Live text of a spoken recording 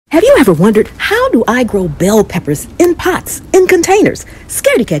Have you ever wondered, how do I grow bell peppers in pots, in containers?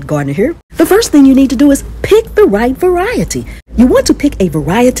 Scaredy Cat Gardener here. The first thing you need to do is pick the right variety. You want to pick a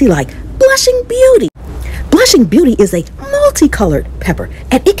variety like Blushing Beauty. Blushing Beauty is a multicolored pepper,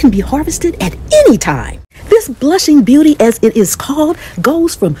 and it can be harvested at any time. This Blushing Beauty, as it is called,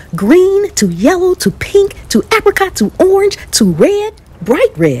 goes from green to yellow to pink to apricot to orange to red,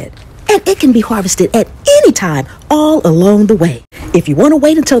 bright red. And it can be harvested at any time, all along the way. If you want to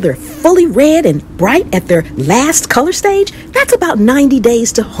wait until they're fully red and bright at their last color stage, that's about 90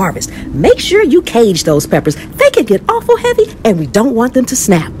 days to harvest. Make sure you cage those peppers. They can get awful heavy, and we don't want them to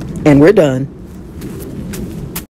snap. And we're done.